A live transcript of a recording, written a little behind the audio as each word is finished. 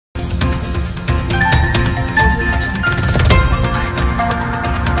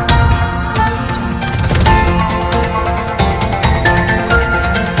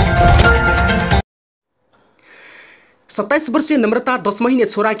27 वर्षीय नम्रता 10 महिने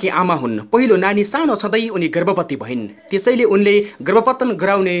छोराकी आमा हुन्। पहिलो नानी सानो छँदै उनी गर्भवती भइन्। त्यसैले उनले गर्भपतन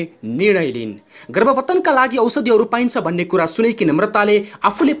गराउने निर्णय लिइन्। गर्भपतनका लागि औषधिहरू पाइन्छ भन्ने कुरा सुनेकी नम्रताले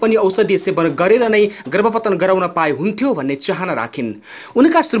आफूले पनि औषधि सेवन गरेर नै गर्भपतन गराउन पाए हुन्थ्यो भन्ने चाहना राखिन्।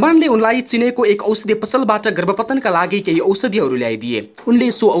 उनका श्रीमानले उनलाई चिनेको एक औषधि पसलबाट गर्भपतनका लागि केही औषधिहरू ल्याइदिए।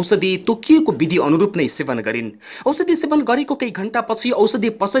 उनले सो औषधि तोकिएको विधि अनुरूप नै सेवन गरिन्। औषधि सेवन गरेको केही घण्टापछि औषधि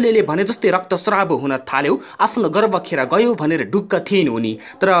पसलेले भने जस्तै रक्तस्राव हुन थाल्यो। आफ्नो गर्भ खेर गयो भनेर ढुक्क थिइन् उनी,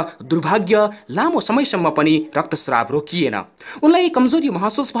 तर दुर्भाग्य लामो समयसम्म पनि रक्तस्राव रोकिएन। उनलाई कमजोरी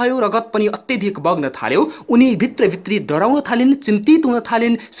महसुस भयो, रगत पनि अत्यधिक बग्न थाल्यो। उनी भित्रभित्री डराउन थालिन्, चिन्तित हुन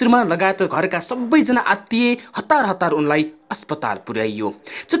थालिन्। श्रीमान लगायत घरका सबैजना आत्तिए। हतार हतार उनलाई अस्पताल पुर्याइयो।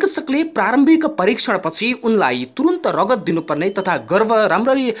 चिकित्सकले प्रारम्भिक परीक्षणपछि उनलाई तुरुन्त रगत दिनुपर्ने तथा गर्भ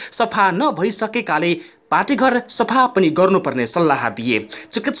राम्ररी सफा नभइसकेकाले पाटेघर सफा पनि गर्नुपर्ने सल्लाह दिए।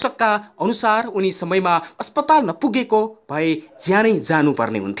 चिकित्सकका अनुसार उनी समयमा अस्पताल नपुगेको भए ज्यानै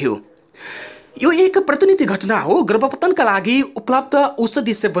जानुपर्ने हुन्थ्यो। यो एक प्रतिनिधि घटना हो। गर्भपतनका लागि उपलब्ध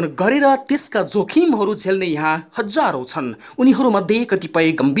औषधि सेवन गरेर त्यसका जोखिमहरू झेल्ने यहाँ हजारौं छन्। उनीहरूमध्ये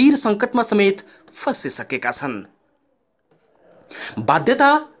कतिपय गम्भीर सङ्कटमा समेत फँसिसकेका छन्।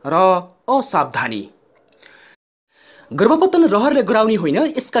 बाध्यता र असावधानी। गर्भपतन रहरले गराउने होइन,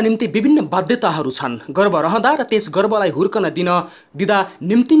 यसका निम्ति विभिन्न बाध्यताहरू छन्। गर्भ रहँदा र त्यस गर्भलाई हुर्कन दिँदा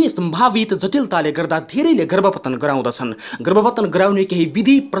निम्तिने सम्भावित जटिलताले गर्दा धेरैले गर्भपतन गराउँदछन्। गर्भपतन गराउने केही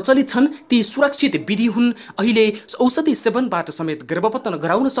विधि प्रचलित छन्, ती सुरक्षित विधि हुन्। अहिले औषधि सेवनबाट समेत गर्भपतन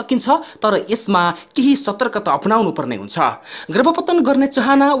गराउन सकिन्छ, तर यसमा केही सतर्कता अपनाउनु पर्ने हुन्छ। गर्भपतन गर्ने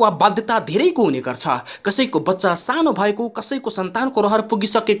चाहना वा बाध्यता धेरैको हुने गर्छ। कसैको बच्चा सानो भएको, कसैको सन्तानको रहर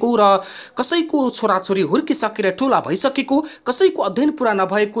पुगिसकेको र कसैको छोराछोरी हुर्किसकेर ठुला सकेको, कसैको अध्ययन पूरा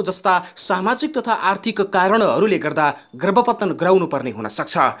नभएको जस्ता सामाजिक तथा आर्थिक कारणहरूले गर्दा गर्भपतन गराउनु पर्ने हुन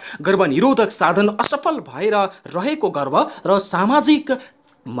सक्छ। गर्भनिरोधक साधन असफल भएर रहेको गर्भ र सामाजिक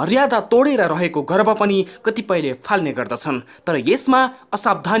मर्यादा तोडेर रहेको गर्भ पनि कतिपयले फाल्ने गर्दछन्, तर यसमा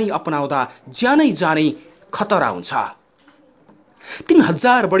असावधानी अपनाउँदा जानै खतरा हुन्छ।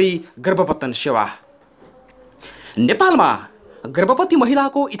 3000 बढी गर्भपतन सेवा। नेपालमा गर्भवती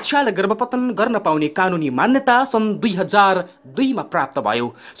महिलाको इच्छाले गर्भपतन गर्न पाउने कानुनी मान्यता सन् 2002 मा प्राप्त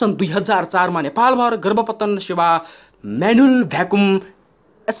भयो। सन् 2004 मा नेपालभर गर्भपतन सेवा म्यानुअल भ्याकुम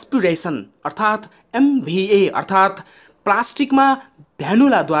एस्पिरेसन अर्थात् MVA अर्थात् प्लास्टिकमा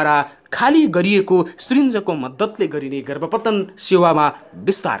भ्यानुलाद्वारा खाली गरिएको सिरिन्जको मद्दतले गरिने गर्भपतन सेवामा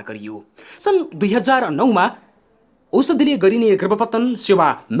विस्तार गरियो। सन् 2009 मा औषधिले गरिने गर्भपतन सेवा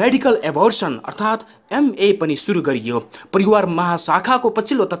मेडिकल एबोर्सन अर्थात् MA पनि सुरु गरियो। परिवार महाशाखाको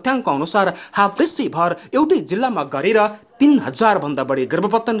पछिल्लो तथ्याङ्क अनुसार हाफेसीभर एउटै जिल्लामा गरेर 3000 भन्दा बढी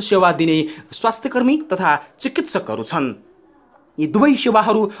गर्भपतन सेवा दिने स्वास्थ्यकर्मी तथा चिकित्सकहरू छन्। यी दुवै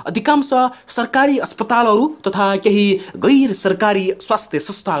सेवाहरू अधिकांश सरकारी अस्पतालहरू तथा केही गैर सरकारी स्वास्थ्य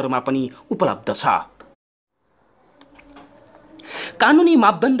संस्थाहरूमा पनि उपलब्ध छ। कानुनी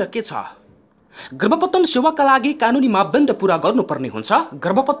मापदण्ड के छ? गर्भपतन सेवाका लागि कानुनी मापदण्ड पूरा गर्नुपर्ने हुन्छ।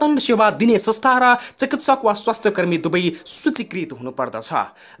 गर्भपतन सेवा दिने संस्था र चिकित्सक वा स्वास्थ्यकर्मी दुवै सूचीकृत हुनुपर्दछ।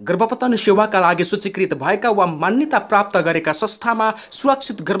 गर्भपतन सेवाका लागि सूचीकृत भएका वा मान्यता प्राप्त गरेका संस्थामा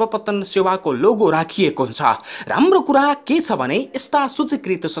सुरक्षित गर्भपतन सेवाको लोगो राखिएको हुन्छ। राम्रो कुरा के छ भने यस्ता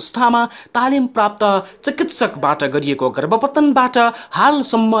सूचीकृत संस्थामा तालिम प्राप्त चिकित्सकबाट गरिएको गर्भपतनबाट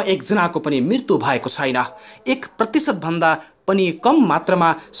हालसम्म एकजनाको पनि मृत्यु भएको छैन। 1% भन्दा पनि कम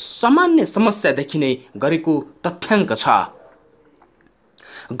मात्रामा सामान्य समस्या देखिने गरेको तथ्याङ्क छ।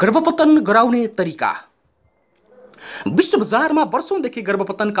 गर्भपतन गराउने तरिका। विश्व बजारमा वर्षौंदेखि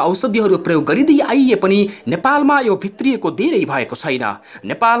गर्भपतनका औषधिहरू प्रयोग गरिँदै आइए पनि नेपालमा यो भित्रिएको धेरै भएको छैन।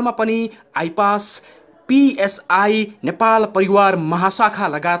 नेपालमा पनि आइपास, PSI, नेपाल परिवार महाशाखा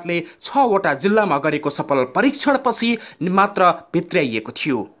लगायतले 6 वटा जिल्लामा गरेको सफल परीक्षणपछि मात्र भित्र्याइएको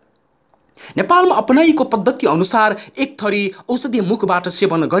थियो। नेपालमा अपनाइएको पद्धति अनुसार एक थरी औषधि मुखबाट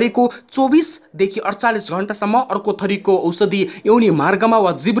सेवन गरेको 24 देखि 48 घण्टासम्म अर्को थरीको औषधि योनि मार्गमा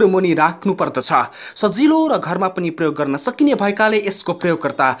वा जिब्रोमुनि राख्नु पर्दछ। सजिलो र घरमा पनि प्रयोग गर्न सकिने भएकाले यसको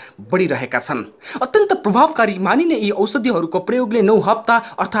प्रयोगकर्ता बढिरहेका छन्। अत्यन्त प्रभावकारी मानिने यी औषधिहरूको प्रयोगले 9 हप्ता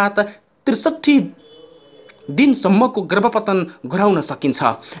अर्थात् 63 दिनसम्मको गर्भपतन गराउन सकिन्छ।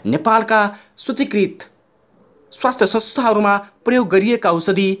 नेपालका सूचीकृत स्वास्थ्य संस्थाहरूमा प्रयोग गरिएका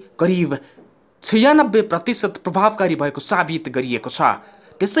औषधि करिब 96% प्रभावकारी भएको साबित गरिएको छ।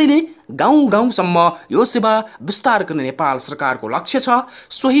 त्यसैले गाउँ-गाउँसम्म यो सेवा विस्तार गर्ने नेपाल सरकारको लक्ष्य छ।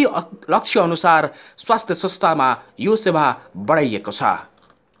 सोही लक्ष्य अनुसार स्वास्थ्य संस्थामा यो सेवा बढाइएको छ।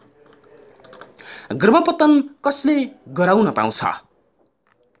 गर्भपतन कसले गराउन पाउँछ?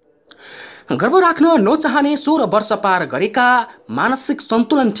 गर्भ राख्न नचाहने 16 वर्ष पार गरेका, मानसिक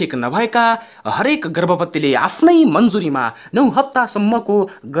सन्तुलन ठिक नभएका हरेक गर्भवतीले आफ्नै मन्जुरीमा 9 हप्तासम्मको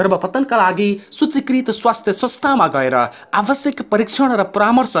गर्भपतनका लागि सूचीकृत स्वास्थ्य संस्थामा गएर आवश्यक परीक्षण र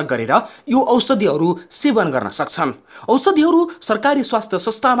परामर्श गरेर यो औषधिहरू सेवन गर्न सक्छन्। औषधिहरू सरकारी स्वास्थ्य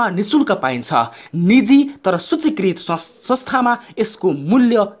संस्थामा निशुल्क पाइन्छ। निजी तर सूचीकृत संस्थामा यसको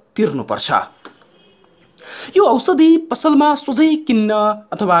मूल्य तिर्नुपर्छ। यो औषधि पसलमा सोझै किन्न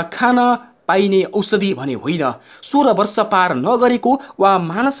अथवा खान पाइने औषधि भने होइन। 16 वर्ष पार नगरेको वा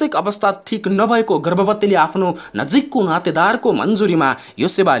मानसिक अवस्था ठिक नभएको गर्भवतीले आफ्नो नजिकको नातेदारको मन्जुरीमा यो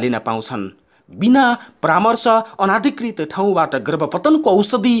सेवा लिन पाउँछन्। बिना परामर्श अनाधिकृत ठाउँबाट गर्भपतनको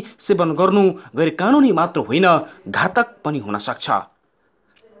औषधि सेवन गर्नु गैरकानुनी मात्र होइन, घातक पनि हुन सक्छ।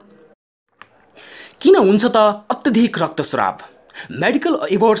 किन हुन्छ त अत्यधिक रक्तस्राव? मेडिकल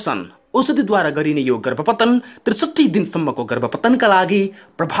एबोर्सन औषधिद्वारा गरिने यो गर्भपतन 63 दिनसम्मको गर्भपतनका लागि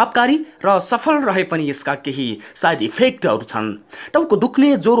प्रभावकारी र सफल रहे पनि यसका केही साइड इफेक्टहरू छन्। टाउको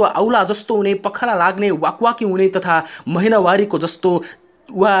दुख्ने, ज्वरो आउला जस्तो हुने, पखाला लाग्ने, वाकवाकी हुने तथा महिनावारीको जस्तो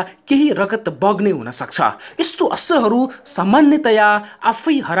वा केही रगत बग्ने हुन सक्छ। यस्तो असरहरू सामान्यतया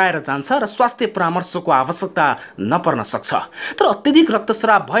आफै हराएर जान्छ र स्वास्थ्य परामर्शको आवश्यकता नपर्न सक्छ। तर अत्यधिक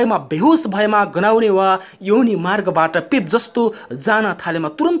रक्तस्राव भएमा, बेहोस भएमा, गनाउने वा योनि मार्गबाट पेप जस्तो जान थालेमा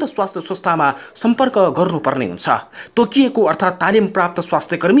तुरन्त स्वास्थ्य संस्थामा सम्पर्क गर्नुपर्ने हुन्छ। तोकिएको अर्थात् तालिम प्राप्त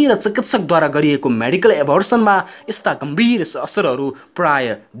स्वास्थ्यकर्मी र चिकित्सकद्वारा गरिएको मेडिकल एबोर्सनमा यस्ता गम्भीर असरहरू प्राय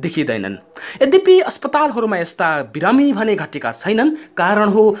देखिँदैनन्। यद्यपि अस्पतालहरूमा यस्ता बिरामी भने घटेका छैनन्। कारण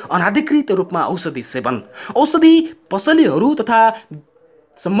हो अनाधिकृत रूपमा औषधि सेवन। औषधि पसलेहरू तथा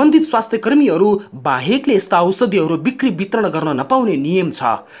सम्बन्धित स्वास्थ्यकर्मीहरू बाहेकले यस्ता औषधिहरू बिक्री वितरण गर्न नपाउने नियम छ।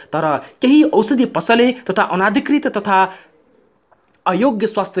 तर केही औषधि पसले तथा अनाधिकृत तथा अयोग्य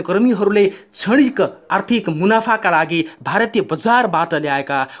स्वास्थ्यकर्मीहरूले क्षणिक आर्थिक मुनाफाका लागि भारतीय बजारबाट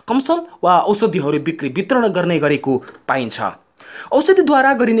ल्याएका कमसल वा औषधिहरू बिक्री वितरण गर्ने गरेको पाइन्छ।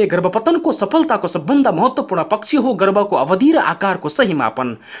 औषधिद्वारा गरिने गर्भपतनको सफलताको सबभन्दा महत्त्वपूर्ण पक्ष हो गर्भको अवधि र आकारको सही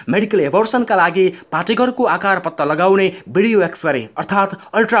मापन। मेडिकल एबोर्सनका लागि पाठेघरको आकार पत्ता लगाउने भिडियो एक्सरे अर्थात्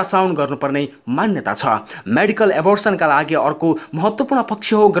अल्ट्रासाउन्ड गर्नुपर्ने मान्यता छ। मेडिकल एबोर्सनका लागि अर्को महत्त्वपूर्ण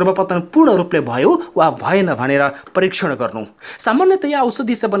पक्ष हो गर्भपतन पूर्ण रूपले भयो वा भएन भनेर परीक्षण गर्नु। सामान्यतया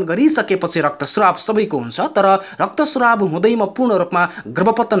औषधि सेवन गरिसकेपछि रक्तस्राव सबैको हुन्छ, तर रक्तस्राव हुँदैमा पूर्ण रूपमा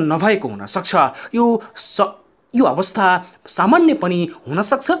गर्भपतन नभएको हुन सक्छ। यो अवस्था सामान्य पनि हुन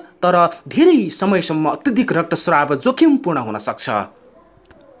सक्छ, तर धेरै समयसम्म अत्यधिक रक्तस्राव जोखिमपूर्ण हुन सक्छ।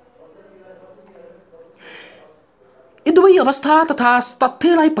 यी दुवै अवस्था तथा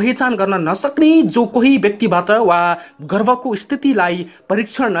तथ्यलाई पहिचान गर्न नसक्ने जो कोही व्यक्तिबाट वा गर्भको स्थितिलाई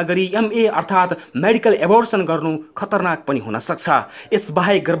परीक्षण नगरी एमए अर्थात् मेडिकल एबोर्सन गर्नु खतरनाक पनि हुन सक्छ।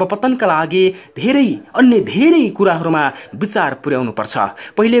 यसबाहेक गर्भपतनका लागि अन्य धेरै कुराहरूमा विचार पुर्याउनु पर्छ।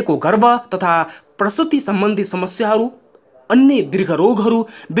 पहिलेको गर्भ तथा प्रसुति सम्बन्धी समस्याहरू, अन्य दीर्घ रोगहरू,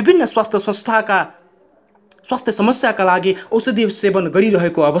 विभिन्न स्वास्थ्य समस्याका लागि औषधि सेवन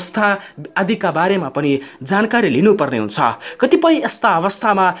गरिरहेको अवस्था आदिका बारेमा पनि जानकारी लिनुपर्ने हुन्छ। कतिपय यस्ता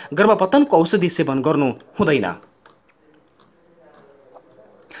अवस्थामा गर्भपतनको औषधि सेवन गर्नु हुँदैन।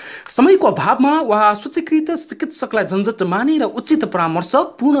 समयको अभावमा वा सूचीकृत चिकित्सकलाई झन्झट मानेर उचित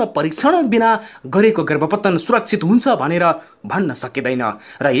परामर्श, पूर्ण परीक्षण बिना गरेको गर्भपतन सुरक्षित हुन्छ भनेर भन्न सकिँदैन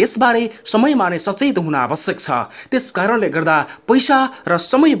र यसबारे समयमा नै सचेत हुन आवश्यक छ। त्यस कारणले गर्दा पैसा र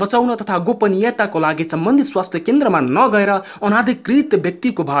समय बचाउन तथा गोपनीयताको लागि सम्बन्धित स्वास्थ्य केन्द्रमा नगएर अनाधिकृत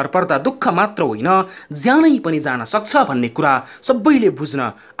व्यक्तिको भर पर्दा दुःख मात्र होइन, ज्यानै पनि जान सक्छ भन्ने कुरा सबैले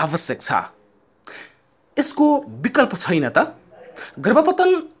बुझ्न आवश्यक छ। यसको विकल्प छैन त? गर्भपतन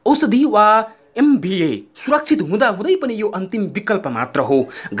औषधि वा एमभिए सुरक्षित हुँदै पनि यो अन्तिम विकल्प मात्र हो।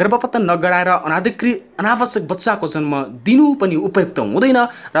 गर्भपतन नगराएर अनावश्यक बच्चाको जन्म दिनु पनि उपयुक्त हुँदैन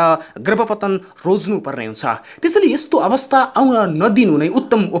र गर्भपतन रोज्नु पर्ने हुन्छ। त्यसैले यस्तो अवस्था आउन नदिनु नै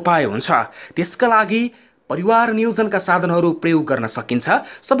उत्तम उपाय हुन्छ। त्यसका लागि परिवार नियोजनका साधनहरू प्रयोग गर्न सकिन्छ।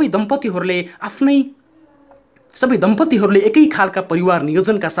 सबै दम्पतिहरूले एकै खालका परिवार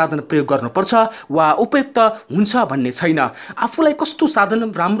नियोजनका साधन प्रयोग गर्नुपर्छ वा उपयुक्त हुन्छ भन्ने छैन। आफूलाई कस्तो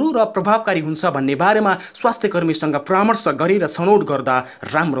साधन राम्रो र प्रभावकारी हुन्छ भन्ने बारेमा स्वास्थ्यकर्मीसँग परामर्श गरेर छनौट गर्दा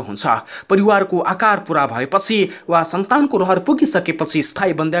राम्रो हुन्छ। परिवारको आकार पुरा भएपछि वा सन्तानको रहर पुगिसकेपछि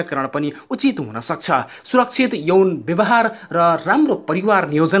स्थायी बन्ध्याकरण पनि उचित हुन सक्छ। सुरक्षित यौन व्यवहार र राम्रो परिवार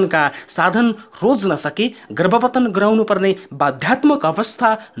नियोजनका साधन रोज्न सके गर्भपतन गराउनु पर्ने बाध्यात्मक अवस्था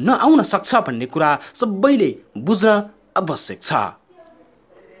नआउन सक्छ भन्ने कुरा सबैले बुझ्न आवश्यक छ।